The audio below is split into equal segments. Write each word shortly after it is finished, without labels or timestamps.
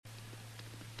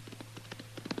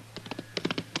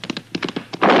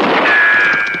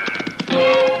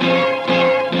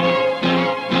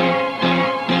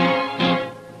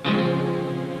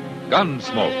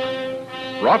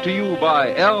Gunsmoke. Brought to you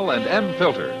by L&M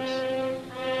Filters.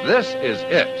 This is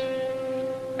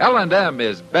it. L&M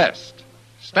is best.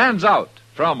 Stands out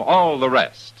from all the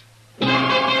rest.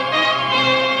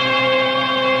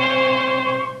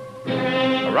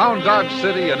 Around Dodge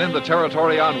City and in the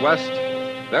territory on West,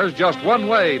 there's just one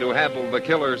way to handle the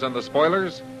killers and the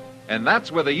spoilers, and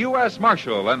that's with a U.S.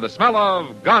 Marshal and the smell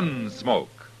of gun smoke.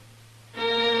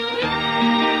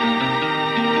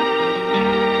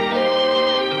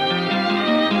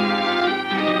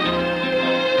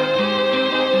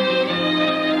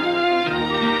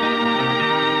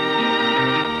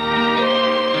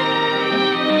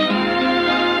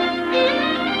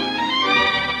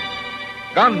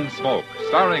 Gunsmoke,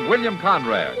 starring William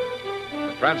Conrad.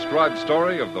 The transcribed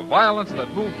story of the violence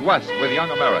that moved west with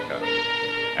young America.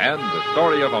 And the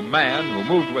story of a man who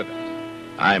moved with it.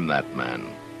 I'm that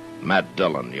man. Matt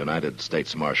Dillon, United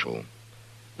States Marshal.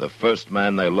 The first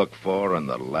man they look for and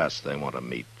the last they want to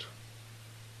meet.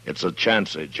 It's a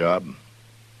chancy job,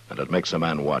 and it makes a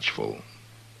man watchful.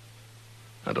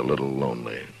 And a little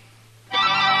lonely.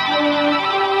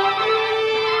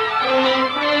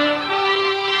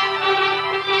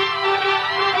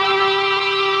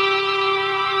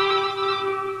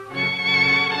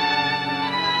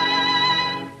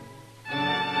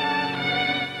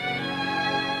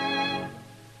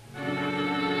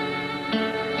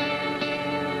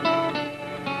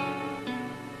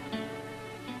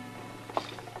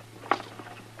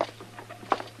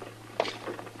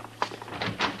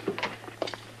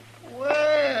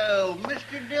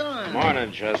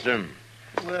 Morning, Chester.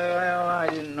 Well, I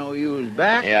didn't know you was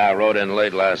back. Yeah, I rode in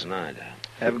late last night.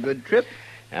 Have a good trip?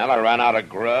 Well, I ran out of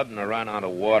grub and I ran out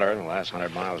of water. The last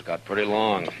 100 miles got pretty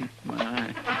long.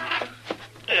 My.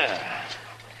 Yeah.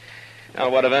 Now,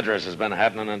 what of interest has been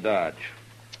happening in Dodge?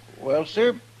 Well,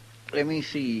 sir, let me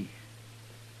see.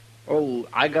 Oh,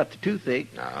 I got the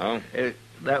toothache. No.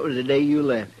 That was the day you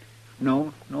left.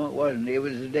 No, it wasn't. It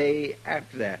was the day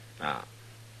after that. Ah.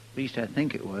 At least I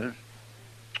think it was.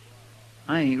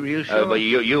 I ain't real sure. But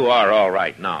you are all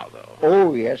right now, though.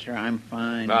 Oh, yes, sir. I'm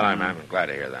fine. Well, I'm glad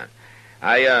to hear that.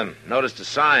 I noticed a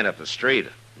sign up the street.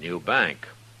 New bank.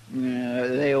 Yeah,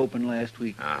 they opened last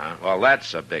week. Uh-huh. Well,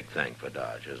 that's a big thing for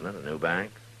Dodge, isn't it? A new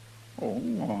bank? Oh,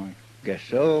 I guess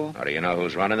so. How do you know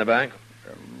who's running the bank?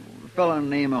 A fellow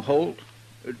named Holt.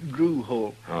 Drew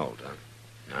Holt. Holt, huh?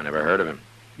 I never heard of him.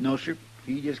 No, sir.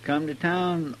 He just come to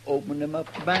town, opened him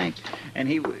up the bank, and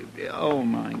he... Oh,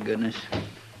 my goodness.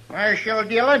 Marshal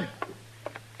Dillon?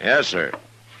 Yes, sir.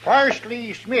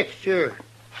 Parsley Smith, sir.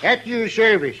 At your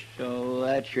service. So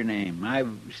that's your name.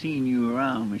 I've seen you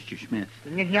around, Mr. Smith.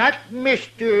 Not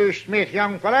Mr. Smith,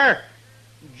 young feller.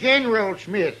 General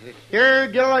Smith,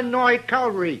 3rd Illinois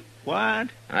Cavalry. What?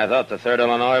 I thought the 3rd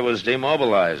Illinois was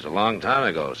demobilized a long time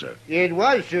ago, sir. It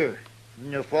was, sir.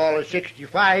 In the fall of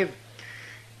 65,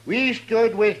 we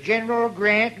stood with General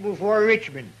Grant before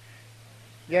Richmond.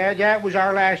 Yeah, that was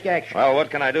our last action. Well, what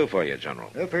can I do for you, General?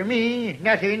 For me,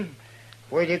 nothing.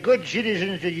 For the good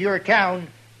citizens of your town,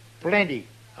 plenty.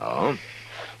 Oh?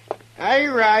 I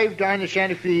arrived on the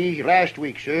Santa Fe last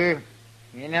week, sir,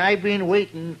 and I've been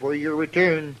waiting for your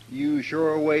return. You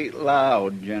sure wait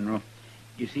loud, General.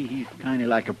 You see, he's kind of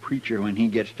like a preacher when he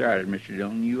gets started, Mr.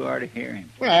 Dillon. You ought to hear him.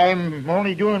 Well, I'm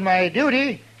only doing my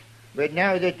duty, but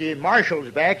now that the marshal's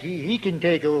back, he can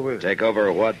take over. Take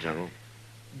over what, General?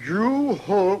 Drew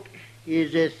Holt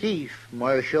is a thief,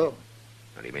 Marshal.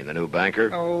 What do you mean, the new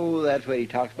banker? Oh, that's what he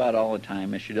talks about all the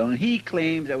time, Mr. Dillon. He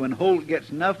claims that when Holt gets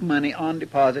enough money on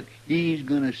deposit, he's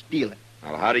going to steal it.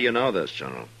 Well, how do you know this,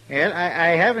 General? Well,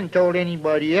 I haven't told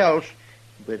anybody else,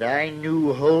 but I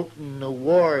knew Holt in the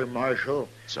war, Marshal.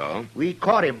 So? We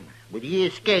caught him, but he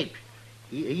escaped.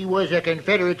 He was a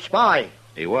Confederate spy.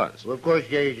 He was? Well, of course,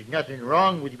 there's nothing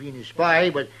wrong with being a spy,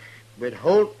 but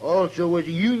Holt also was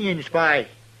a Union spy.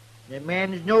 The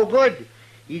man is no good.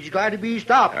 He's got to be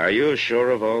stopped. Are you sure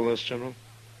of all this, General?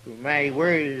 My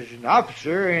word as an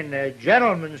officer and a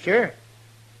gentleman, sir.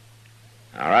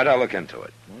 All right, I'll look into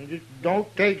it. Well, just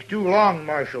don't take too long,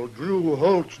 Marshal. Drew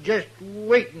Holt's just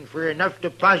waiting for enough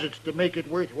deposits to make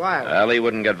it worthwhile. Well, he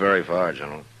wouldn't get very far,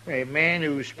 General. A man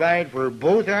who spied for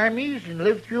both armies and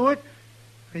lived through it?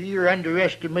 You're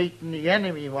underestimating the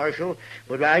enemy, Marshal.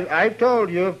 But I've told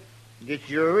you, it's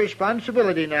your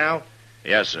responsibility now.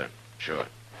 Yes, sir. Sure.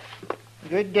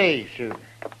 Good day, sir.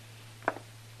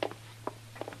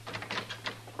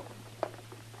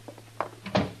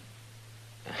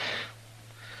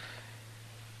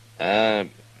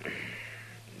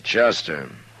 Chester.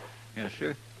 Yes,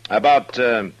 sir. About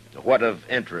what of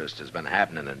interest has been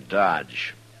happening in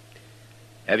Dodge?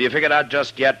 Have you figured out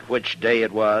just yet which day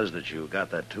it was that you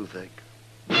got that toothache?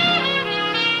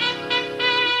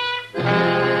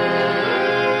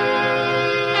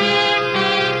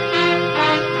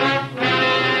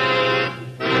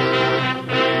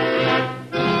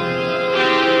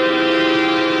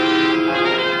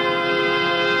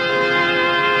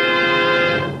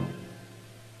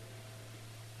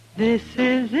 This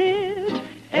is it,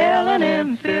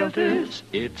 L&M filters.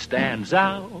 It stands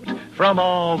out from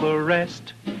all the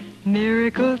rest.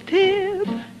 Miracle tip,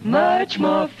 much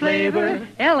more flavor.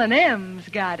 L&M's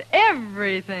got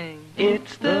everything.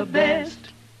 It's the best.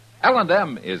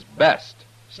 L&M is best.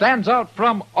 Stands out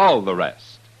from all the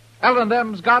rest.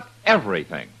 L&M's got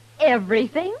everything.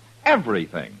 Everything?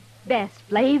 Everything. Best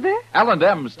flavor?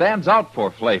 L&M stands out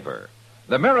for flavor.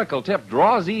 The Miracle Tip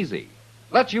draws easy.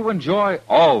 Lets you enjoy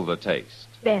all the taste.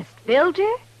 Best filter?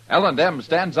 L&M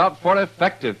stands out for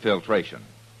effective filtration.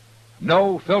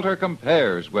 No filter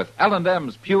compares with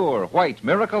L&M's pure white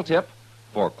Miracle Tip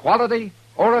for quality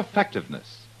or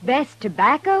effectiveness. Best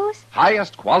tobaccos?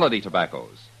 Highest quality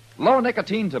tobaccos. Low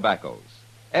nicotine tobaccos.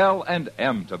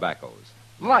 L&M tobaccos.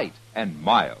 Light and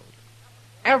mild.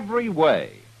 Every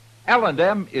way,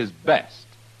 L&M is best.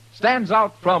 Stands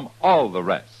out from all the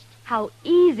rest. How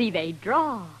easy they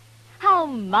draw. How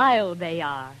mild they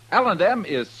are. L&M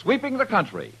is sweeping the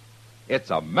country.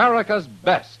 It's America's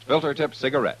best filter tip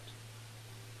cigarette.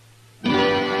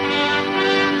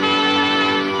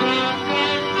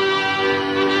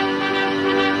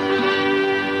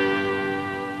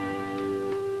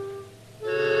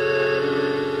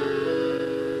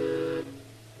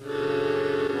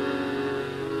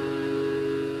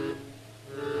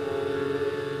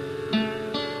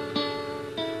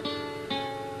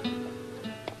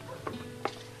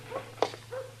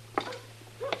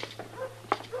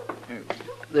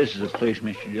 This is the place,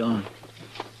 Mr. Dillon.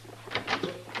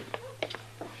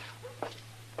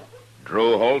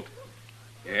 Drew Holt?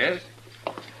 Yes?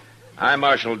 I'm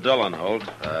Marshal Dillon Holt.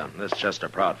 This is Chester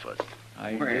Proudfoot.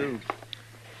 I do.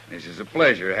 This is a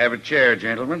pleasure. Have a chair,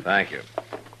 gentlemen. Thank you.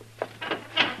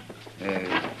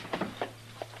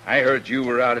 I heard you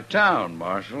were out of town,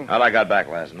 Marshal. Well, I got back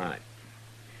last night.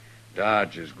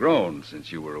 Dodge has grown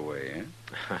since you were away,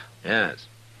 eh? Yes.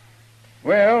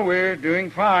 Well, we're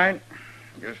doing fine.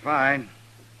 Just fine.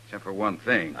 Except for one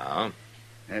thing. Oh?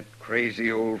 That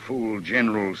crazy old fool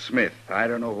General Smith. I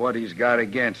don't know what he's got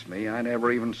against me. I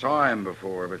never even saw him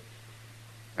before, but...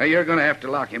 you're going to have to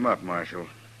lock him up, Marshal.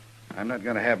 I'm not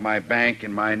going to have my bank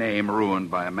and my name ruined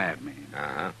by a madman.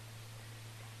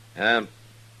 Uh-huh.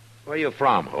 Where you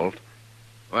from, Holt?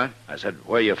 What? I said,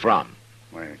 where you from?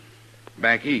 Why,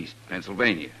 back east,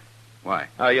 Pennsylvania. Why?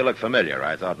 Oh, you look familiar.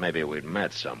 I thought maybe we'd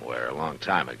met somewhere a long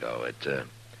time ago. It,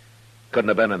 couldn't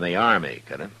have been in the Army,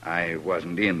 could it? I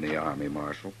wasn't in the Army,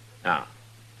 Marshal. No.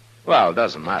 Well, it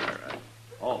doesn't matter.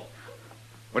 Oh.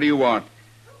 What do you want?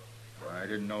 Well, I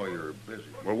didn't know you were busy.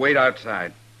 Well, wait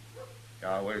outside.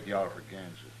 I'll wait at the Oliver,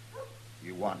 Kansas.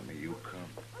 You want me, you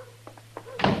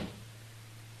come.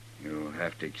 You'll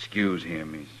have to excuse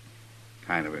him. He's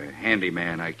kind of a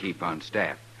handyman I keep on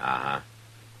staff. Uh-huh.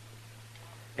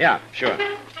 Yeah, sure.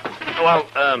 Well,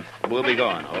 we'll be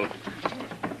going, Holt.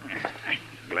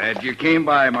 Glad you came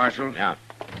by, Marshal. Yeah.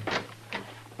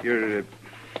 You're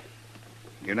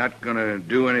not going to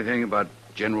do anything about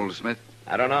General Smith?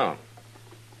 I don't know.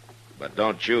 But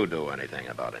don't you do anything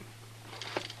about him.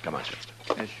 Come on, Chester.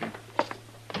 Yes, sir.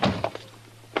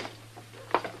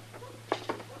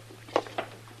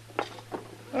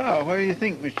 Oh, what do you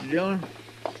think, Mr. Dillon?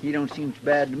 He don't seem so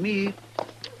bad to me.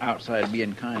 Outside of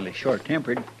being kindly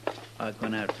short-tempered, like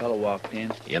when that fellow walked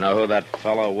in. You know who that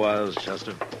fellow was,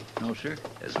 Chester? No, sir.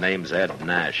 His name's Ed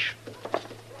Nash.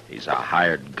 He's a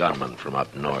hired gunman from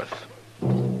up north.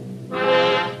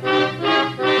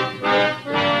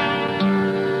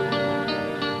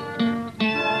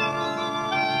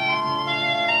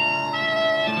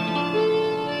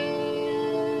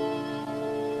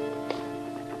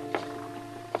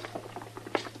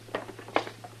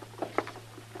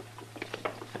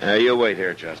 You wait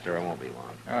here, Chester. I won't be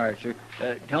long. All right, sir.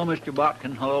 Tell Mr.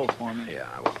 Botkin hello for me. Yeah,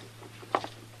 I will.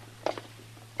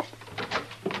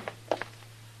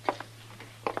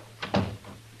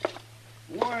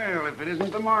 Well, if it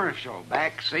isn't the Marshal,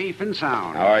 back safe and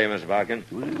sound. How are you, Mr. Botkin?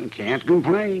 Well, can't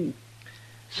complain.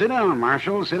 Sit down,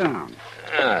 Marshal, sit down.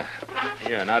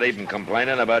 You're not even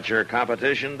complaining about your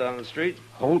competition down the street?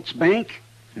 Holt's Bank?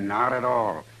 Not at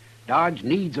all. Dodge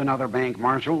needs another bank,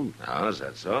 Marshal. Oh, is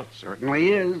that so?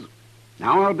 Certainly is.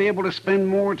 Now I'll be able to spend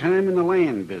more time in the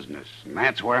land business, and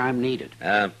that's where I'm needed.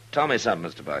 Tell me something,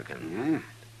 Mr. Botkin. Yeah?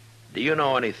 Do you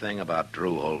know anything about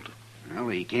Drew Holt? Well,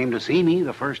 he came to see me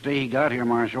the first day he got here,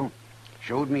 Marshal.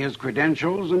 Showed me his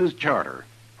credentials and his charter.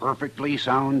 Perfectly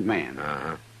sound man.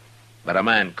 Uh-huh. But a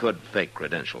man could fake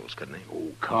credentials, couldn't he?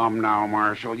 Oh, come now,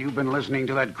 Marshal. You've been listening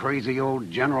to that crazy old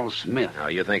General Smith. Now,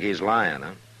 you think he's lying,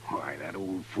 huh? Why, that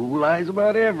old fool lies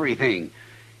about everything.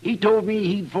 He told me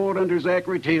he'd fought under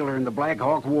Zachary Taylor in the Black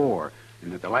Hawk War,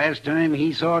 and that the last time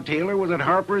he saw Taylor was at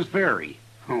Harper's Ferry.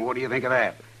 What do you think of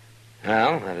that?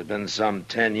 Well, that had been some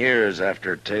 10 years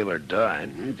after Taylor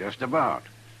died. Just about.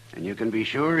 And you can be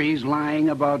sure he's lying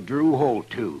about Drew Holt,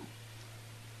 too.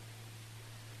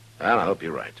 Well, I hope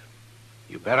you're right.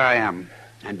 You bet I am.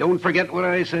 And don't forget what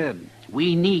I said.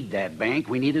 We need that bank.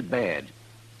 We need it bad.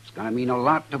 It's going to mean a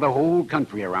lot to the whole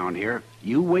country around here.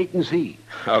 You wait and see.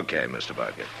 Okay, Mr.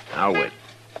 Bucket. I'll wait.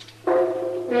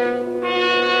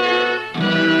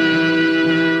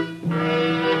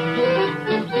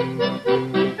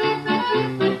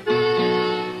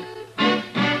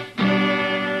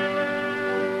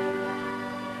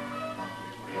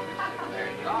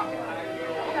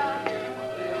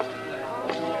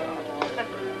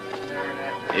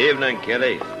 Evening,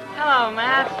 Kitty. Hello,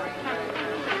 Matt.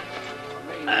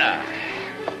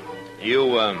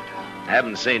 You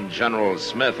haven't seen General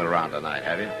Smith around tonight,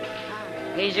 have you?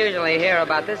 He's usually here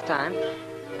about this time.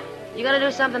 You gonna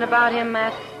do something about him,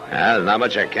 Matt? There's not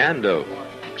much I can do,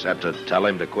 except to tell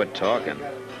him to quit talking.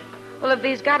 Well, if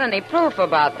he's got any proof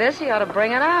about this, he ought to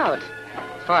bring it out.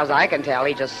 As far as I can tell,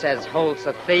 he just says Holt's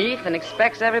a thief and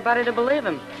expects everybody to believe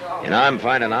him. You know, I'm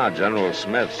finding out General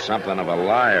Smith's something of a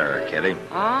liar, Kitty.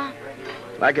 Huh?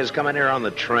 Like his coming here on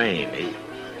the train.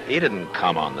 He didn't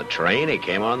come on the train. He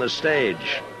came on the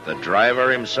stage. The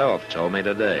driver himself told me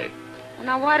today.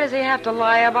 Now, why does he have to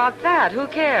lie about that? Who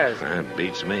cares? That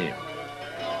beats me.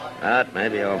 But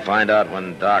maybe I'll find out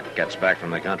when Doc gets back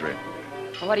from the country.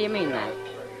 Well, what do you mean, Matt?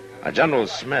 General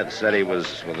Smith said he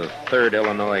was with the 3rd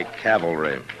Illinois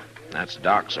Cavalry. That's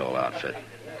Doc's old outfit.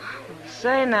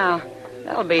 Say now,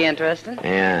 that'll be interesting.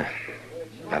 Yeah,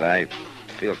 but I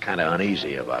feel kind of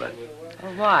uneasy about it.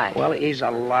 Well, why? Well, he's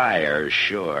a liar,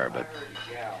 sure, but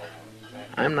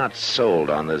I'm not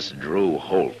sold on this Drew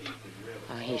Holt.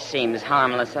 Well, he seems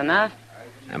harmless enough.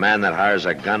 A man that hires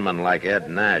a gunman like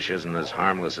Ed Nash isn't as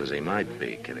harmless as he might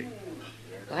be, Kitty.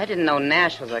 Well, I didn't know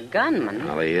Nash was a gunman.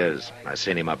 Well, he is. I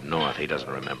seen him up north. He doesn't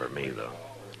remember me, though.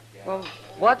 Well,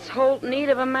 what's Holt need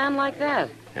of a man like that?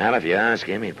 And if you ask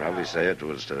him, he'd probably say it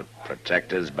was to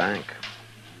protect his bank.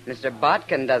 Mr.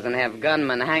 Botkin doesn't have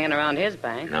gunmen hanging around his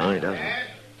bank. No, he doesn't.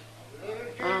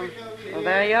 Oh, well,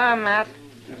 there you are, Matt.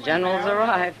 The General's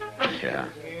arrived. Yeah.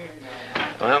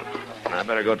 Well, I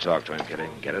better go talk to him, Kitty.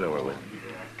 Get it over with.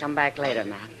 Come back later,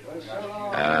 Matt.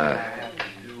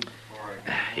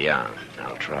 Yeah,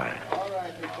 I'll try.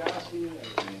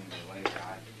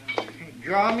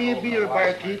 Draw me a beer,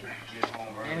 barkeep.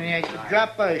 And I could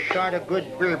drop a shot of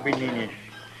good bourbon in it.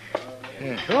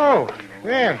 Yes. Oh,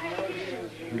 well.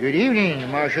 Good evening,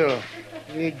 Marshal.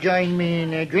 You join me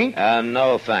in a drink?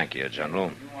 No, thank you,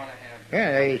 General.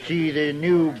 Yeah, I see the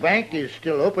new bank is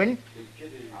still open.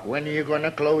 When are you going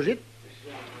to close it?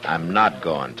 I'm not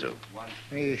going to.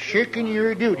 Are you shirking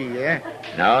your duty, eh?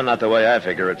 No, not the way I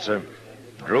figure it, sir.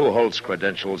 Drew Holt's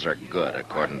credentials are good,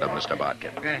 according to Mr.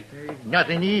 Botkin. There's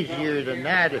nothing easier than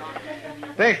that,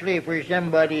 especially for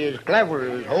somebody as clever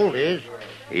as Holt is.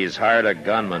 He's hired a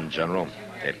gunman, General.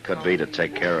 It could be to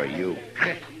take care of you.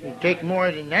 It'd take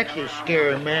more than that to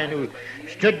scare a man who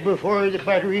stood before the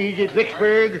batteries at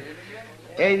Vicksburg.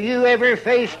 Have you ever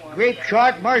faced grape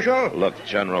shot, Marshal? Look,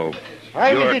 General,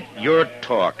 I your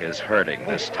talk is hurting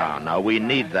this town. Now, we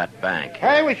need that bank.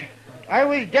 I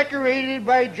was decorated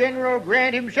by General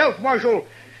Grant himself, Marshal,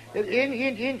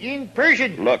 in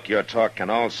person. Look, your talk can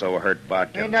also hurt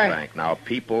Botkin's bank. Now,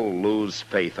 people lose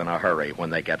faith in a hurry when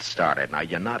they get started. Now,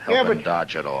 you're not helping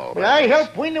Dodge at all. But I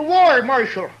helped win the war,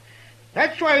 Marshal.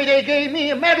 That's why they gave me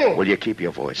a medal. Will you keep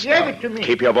your voice down? Give it to me.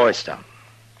 Keep your voice down.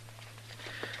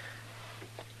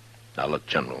 Now, look,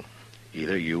 General,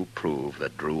 either you prove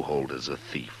that Drew Holt is a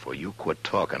thief or you quit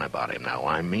talking about him. Now,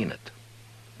 I mean it.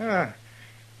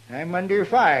 I'm under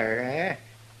fire, eh?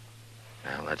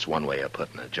 Well, that's one way of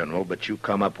putting it, General, but you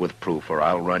come up with proof or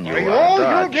I'll run you out of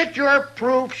Dodge. You'll get your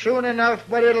proof soon enough,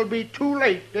 but it'll be too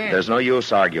late then. There's no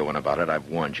use arguing about it. I've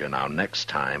warned you. Now, next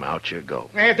time, out you go.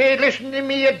 If they'd listened to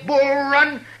me at Bull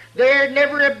Run, there'd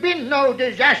never have been no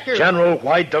disaster. General,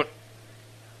 why don't...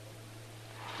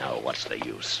 Now, what's the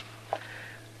use?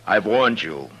 I've warned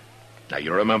you. Now,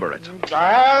 you remember it.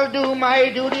 I'll do my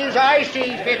duty as I see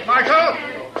fit, Marshal.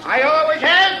 I always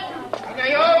have, and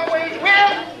I always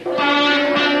will.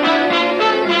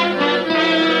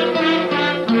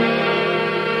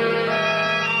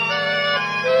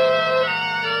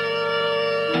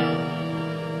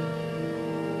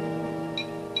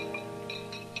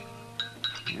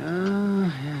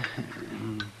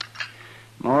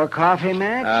 More coffee,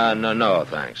 Matt? No,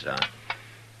 thanks, Doc.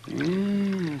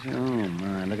 Yes. Oh,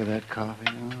 my, look at that coffee.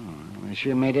 Oh, I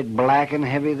sure made it black and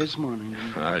heavy this morning.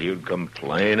 Well, you'd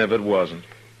complain if it wasn't.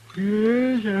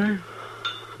 Yes,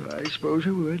 I suppose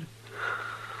I would.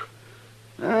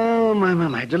 Oh,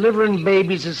 my. Delivering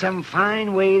babies is some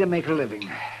fine way to make a living.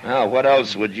 Now, what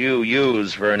else would you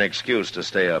use for an excuse to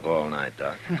stay up all night,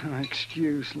 Doc?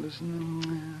 Excuse,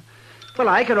 listen. Well,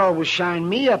 I could always shine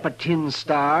me up a tin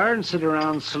star and sit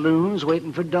around saloons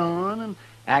waiting for dawn and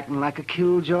acting like a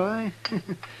killjoy.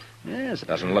 Yes.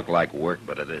 Doesn't look like work,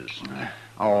 but it is.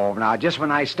 Oh, now, just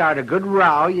when I start a good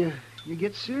row, you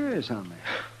get serious on me.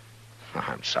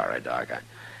 I'm sorry, Doc. I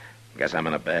guess I'm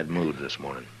in a bad mood this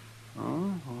morning.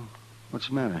 Oh? What's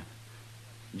the matter?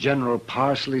 General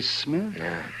Parsley Smith?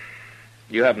 Yeah.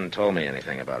 You haven't told me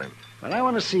anything about him. Well, I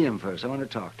want to see him first. I want to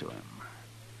talk to him.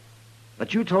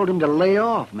 But you told him to lay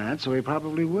off, Matt, so he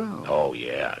probably will. Oh,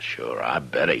 yeah, sure. I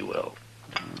bet he will.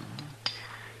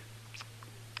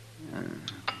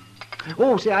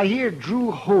 Oh, see, I hear Drew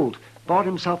Holt bought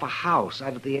himself a house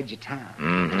out at the edge of town.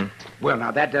 Mm-hmm. Well, now,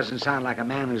 that doesn't sound like a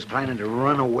man who's planning to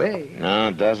run away. No,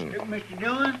 it doesn't. Mr.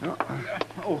 Dillon?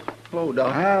 Oh, hello,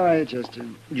 Doc. All right,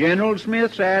 Justin. General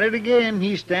Smith's at it again.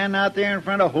 He's standing out there in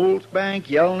front of Holt's Bank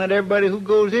yelling at everybody who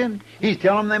goes in. He's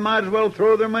telling them they might as well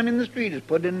throw their money in the street as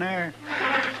put it in there.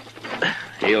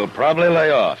 He'll probably lay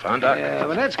off, huh, Doc? Yeah,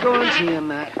 well, let's go and see him,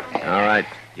 Matt. All right.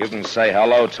 You can say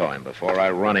hello to him before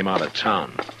I run him out of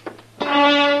town.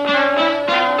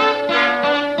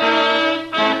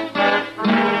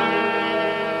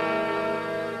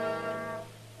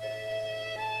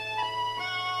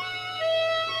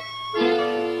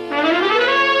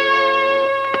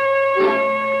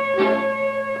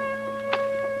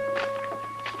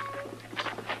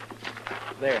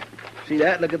 There. See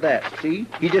that? Look at that. See?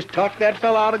 He just talked that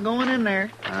fella out of going in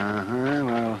there. Uh-huh.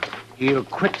 Well, he'll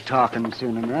quit talking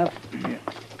soon enough. Yeah.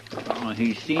 Oh,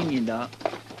 he's seen you, Doc.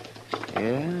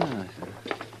 Yeah,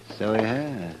 so he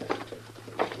has.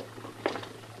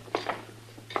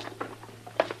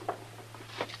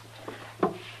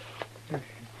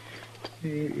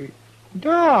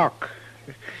 Doc.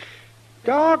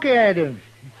 Doc Adams.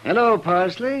 Hello,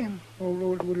 Parsley.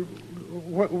 Oh,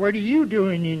 what are you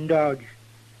doing in Dodge?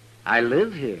 I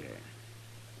live here.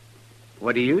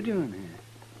 What are you doing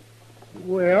here?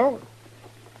 Well,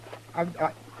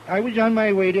 I was on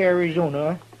my way to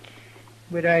Arizona,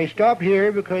 but I stopped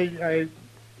here because I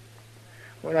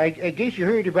guess you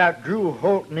heard about Drew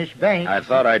Holt and this bank. I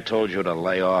thought I told you to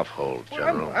lay off Holt,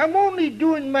 General. Well, I'm only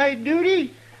doing my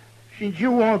duty, since you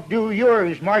won't do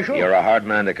yours, Marshal. You're a hard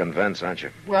man to convince, aren't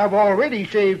you? Well, I've already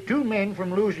saved 2 men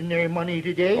from losing their money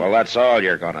today. Well, that's all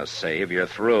you're going to save. You're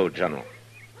through, General.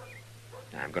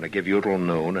 I'm going to give you till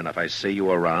noon, and if I see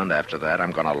you around after that,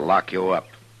 I'm going to lock you up.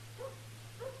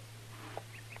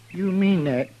 You mean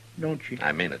that, don't you?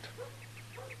 I mean it.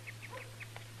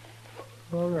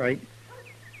 All right.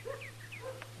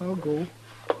 I'll go.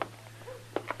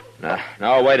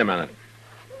 No, wait a minute.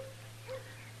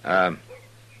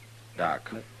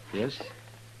 Doc. Yes?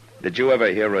 Did you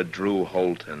ever hear of Drew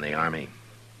Holt in the Army?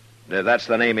 That's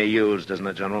the name he used, isn't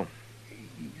it, General?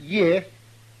 Yeah.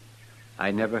 I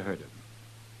never heard of him.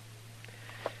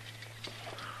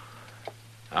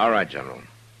 All right, General.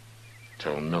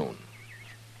 Till noon.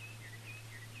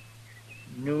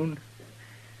 Noon.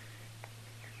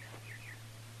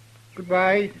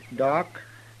 Goodbye, Doc.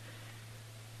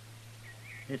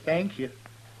 Thank you.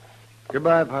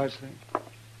 Goodbye, Parsley.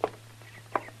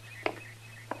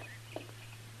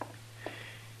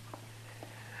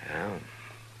 Well,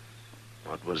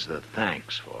 what was the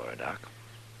thanks for, Doc?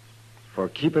 For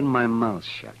keeping my mouth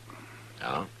shut.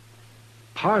 Oh?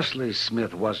 Parsley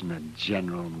Smith wasn't a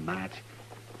general, Matt.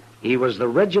 He was the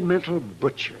regimental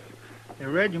butcher. A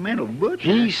regimental butcher?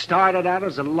 He started out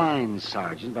as a line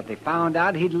sergeant, but they found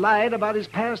out he'd lied about his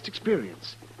past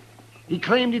experience. He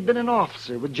claimed he'd been an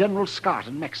officer with General Scott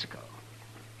in Mexico.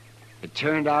 It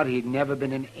turned out he'd never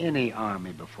been in any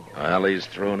army before. Well, he's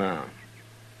through now.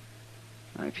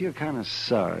 I feel kind of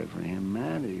sorry for him,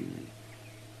 Matt.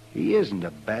 He isn't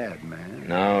a bad man.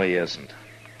 No, he isn't.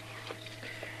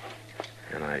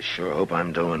 And I sure hope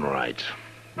I'm doing right.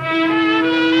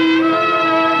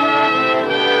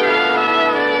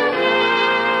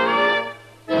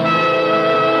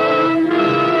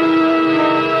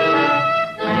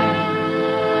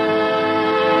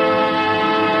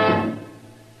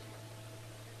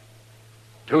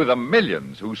 To the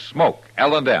millions who smoke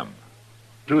L&M.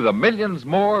 To the millions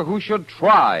more who should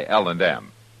try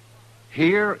L&M.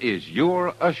 Here is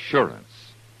your assurance.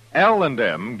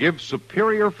 L&M gives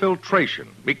superior filtration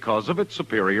because of its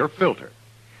superior filter.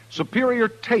 Superior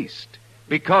taste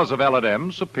Because of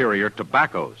L&M superior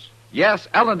tobaccos. Yes,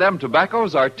 L&M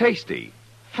tobaccos are tasty,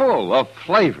 full of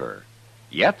flavor,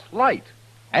 yet light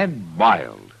and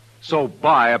mild. So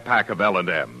buy a pack of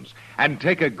L&Ms and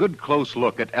take a good close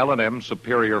look at L&M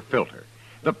Superior Filter,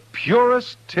 the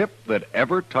purest tip that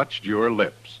ever touched your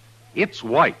lips. It's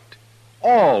white,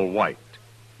 all white,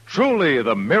 truly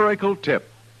the miracle tip,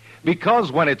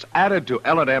 because when it's added to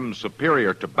L&M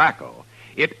Superior Tobacco,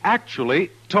 it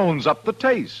actually tones up the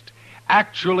taste,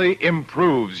 actually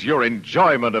improves your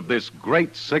enjoyment of this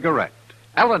great cigarette.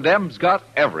 L&M's got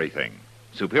everything.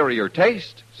 Superior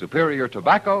taste, superior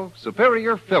tobacco,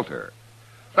 superior filter.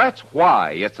 That's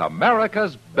why it's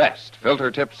America's best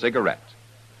filter tip cigarette.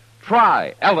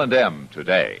 Try L&M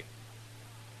today.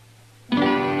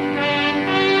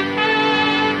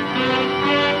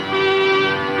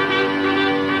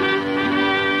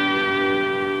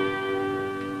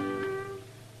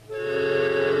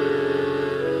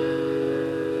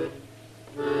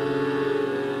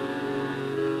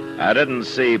 I didn't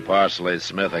see Parsley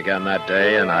Smith again that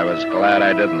day, and I was glad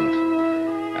I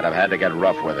didn't. I'd have had to get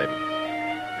rough with him,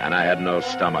 and I had no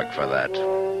stomach for that.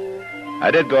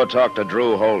 I did go talk to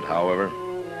Drew Holt, however.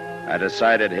 I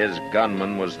decided his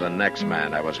gunman was the next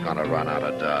man I was going to run out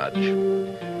of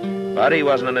Dodge. But he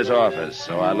wasn't in his office,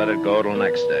 so I let it go till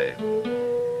next day.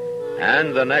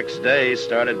 And the next day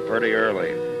started pretty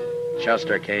early.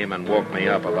 Chester came and woke me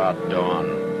up about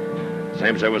dawn.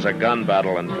 Seems there was a gun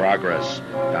battle in progress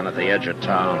down at the edge of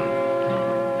town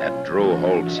at Drew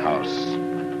Holt's house.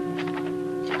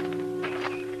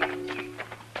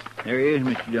 There he is,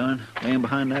 Mr. Dillon, laying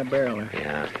behind that barrel there.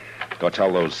 Yeah. Go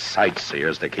tell those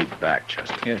sightseers to keep back,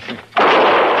 Chester. Yes, sir.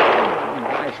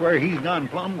 I swear he's gone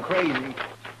plumb crazy.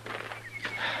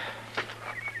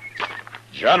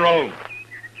 General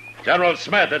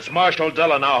Smith, it's Marshal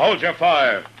Dillon. Now hold your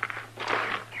fire.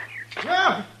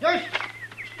 No, just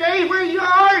stay where you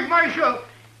are, Marshal.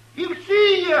 He'll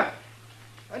see you.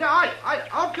 And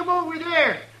I'll come over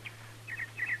there.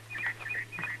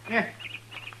 Yeah.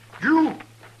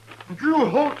 Drew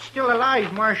Holt's still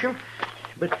alive, Marshal.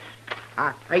 But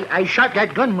I shot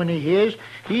that gunman of his.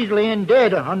 He's laying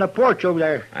dead on the porch over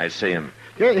there. I see him.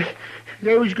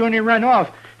 They was going to run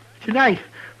off tonight,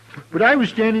 but I was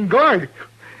standing guard.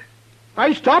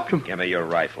 I stopped him. Give me your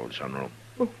rifle, General.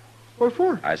 What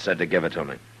for? I said to give it to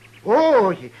me.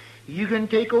 Oh, you going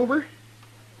to take over?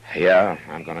 Yeah,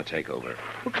 I'm going to take over.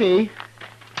 Okay.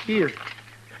 Here.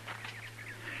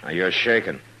 Now, you're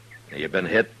shaking. You been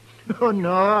hit? Oh,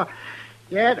 no.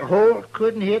 That Holt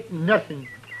couldn't hit nothing.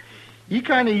 He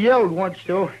kind of yelled once,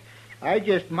 though. I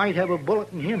just might have a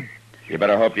bullet in him. You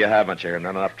better hope you haven't. You're in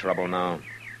enough trouble now.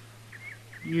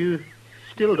 You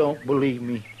still don't believe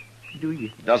me, do you?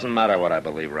 Doesn't matter what I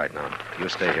believe right now. You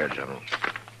stay here, General.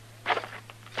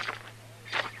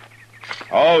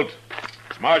 Holt,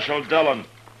 it's Marshal Dillon.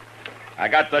 I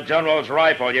got the General's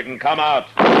rifle. You can come out.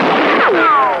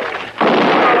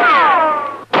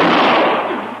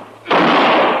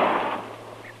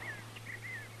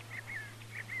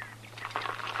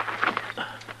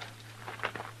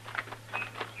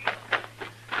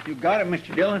 You got it,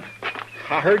 Mr. Dillon.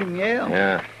 I heard him yell.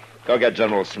 Yeah. Go get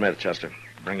General Smith, Chester.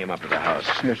 Bring him up to the house.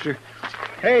 Yes, sir.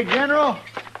 Hey, General,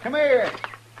 come here.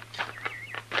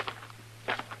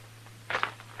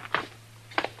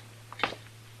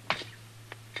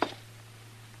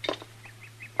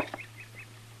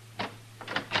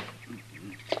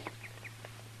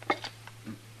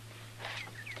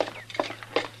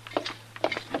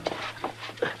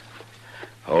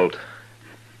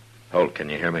 Holt, can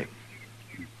you hear me?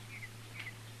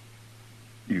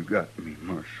 You got me,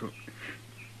 Marshal.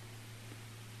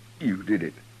 You did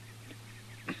it.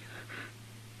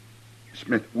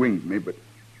 Smith winged me, but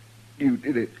you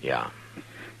did it. Yeah.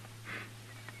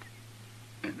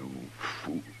 An old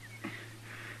fool.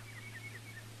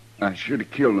 I should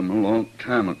have killed him a long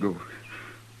time ago.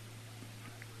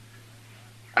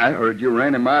 I heard you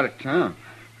ran him out of town.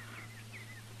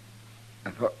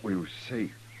 I thought we were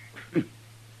safe.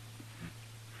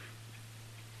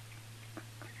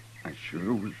 I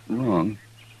sure was wrong,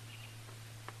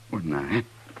 wasn't I?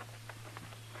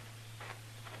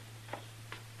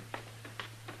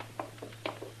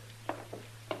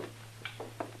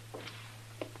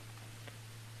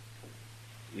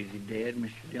 Is he dead,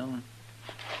 Mr. Dillon?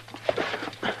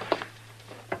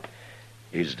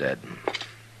 He's dead.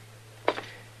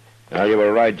 Now, you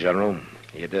were right, General.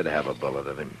 You did have a bullet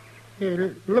in him. Yeah,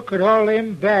 look at all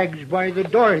them bags by the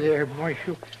door there,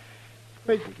 Marshal.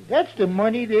 But that's the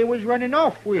money they was running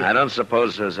off with. I don't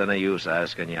suppose there's any use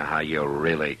asking you how you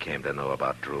really came to know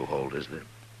about Drew Holt, is there?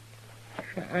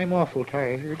 I'm awful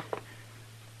tired.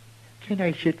 Can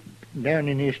I sit down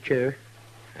in this chair.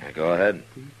 Go ahead.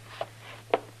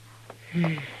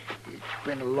 It's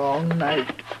been a long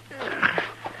night.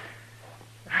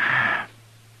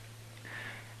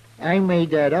 I made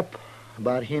that up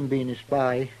about him being a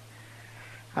spy.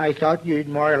 I thought you'd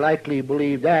more likely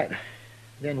believe that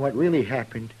than what really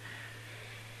happened.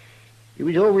 It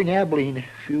was over in Abilene a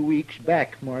few weeks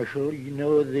back, Marshal. You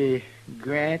know the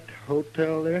Grant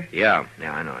Hotel there? Yeah,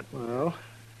 I know it. Well,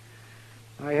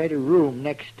 I had a room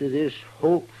next to this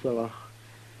Holt fella.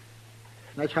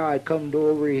 That's how I come to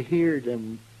overhear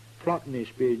them plotting this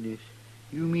business.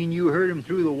 You mean you heard him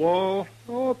through the wall?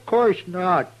 Oh, of course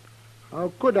not.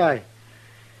 How could I?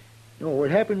 No,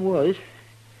 what happened was,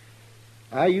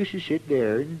 I used to sit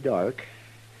there in the dark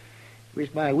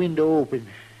with my window open.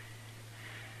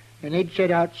 And they'd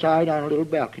sit outside on a little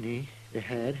balcony they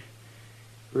had,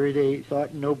 where they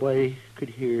thought nobody could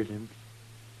hear them.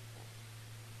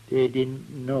 They didn't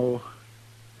know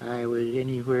I was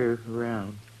anywhere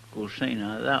around. Well, say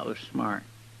now, that was smart.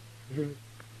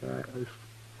 I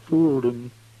fooled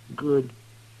them good.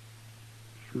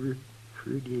 Sure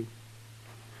did.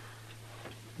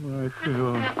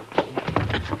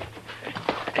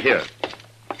 Here,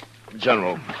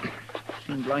 General.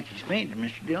 Seems like he's fainting,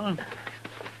 Mr. Dillon.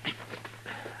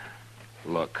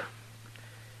 Look.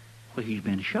 Well, he's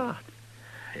been shot.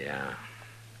 Yeah,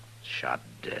 shot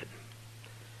dead.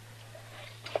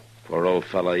 Poor old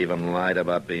fella even lied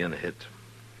about being hit.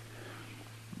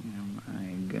 Oh,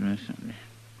 my goodness.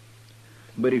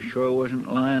 But he sure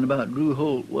wasn't lying about Drew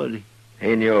Holt, was he?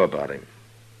 He knew about him,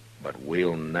 but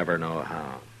we'll never know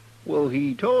how. Well,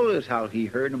 he told us how he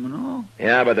heard him and all.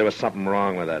 Yeah, but there was something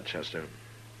wrong with that, Chester.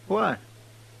 What?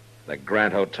 The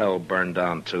Grant Hotel burned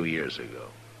down 2 years ago.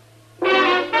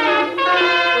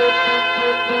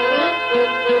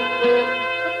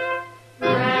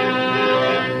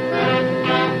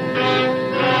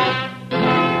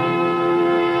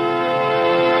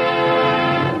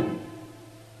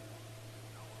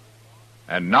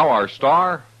 And now our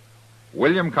star,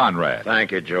 William Conrad.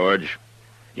 Thank you, George.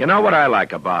 You know what I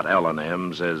like about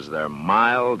L&M's is they're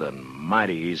mild and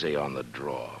mighty easy on the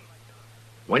draw.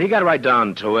 When you get right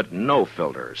down to it, no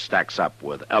filter stacks up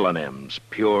with L&M's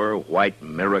pure white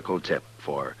miracle tip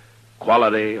for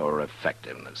quality or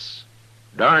effectiveness.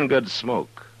 Darn good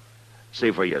smoke.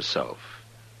 See for yourself.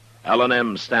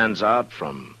 L&M stands out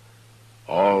from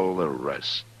all the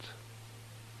rest.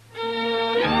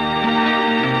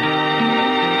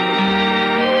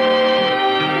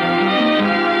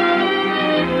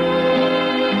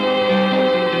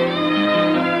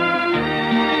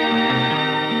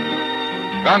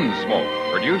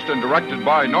 Gunsmoke, produced and directed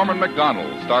by Norman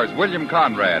MacDonald, stars William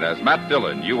Conrad as Matt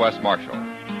Dillon, U.S. Marshal.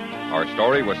 Our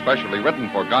story was specially written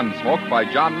for Gunsmoke by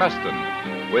John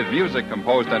Meston, with music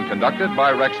composed and conducted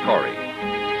by Rex Corey.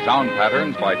 Sound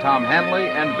patterns by Tom Hanley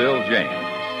and Bill James.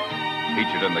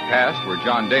 Featured in the cast were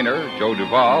John Daner, Joe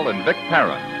Duvall, and Vic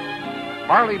Perrin.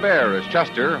 Harley Bear is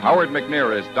Chester, Howard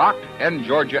McNear is Doc, and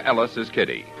Georgia Ellis is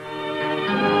Kitty.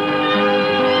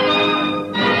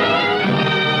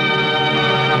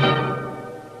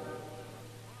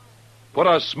 Put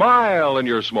a smile in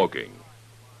your smoking.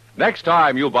 Next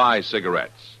time you buy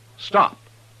cigarettes, stop.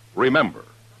 Remember,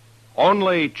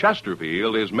 only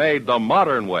Chesterfield is made the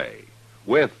modern way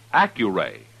with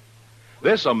Accuray.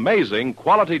 This amazing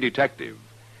quality detective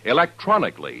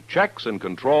electronically checks and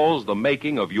controls the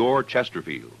making of your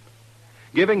Chesterfield,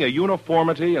 giving a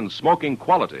uniformity and smoking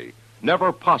quality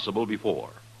never possible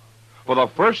before. For the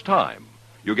first time,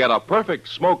 you get a perfect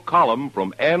smoke column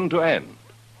from end to end.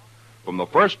 From the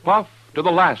first puff to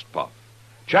the last puff,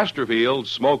 Chesterfield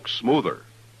smokes smoother.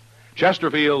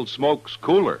 Chesterfield smokes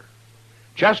cooler.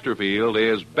 Chesterfield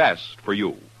is best for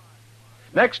you.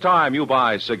 Next time you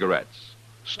buy cigarettes,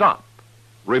 stop.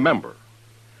 Remember,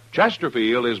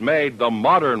 Chesterfield is made the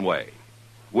modern way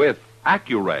with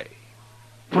Accuray.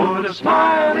 Put a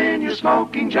smile in your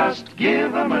smoking, just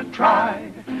give 'em a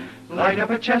try. Light up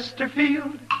a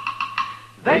Chesterfield,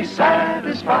 they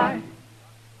satisfy.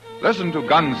 Listen to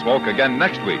Gunsmoke again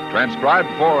next week, transcribed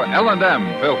for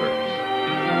L&M Filters.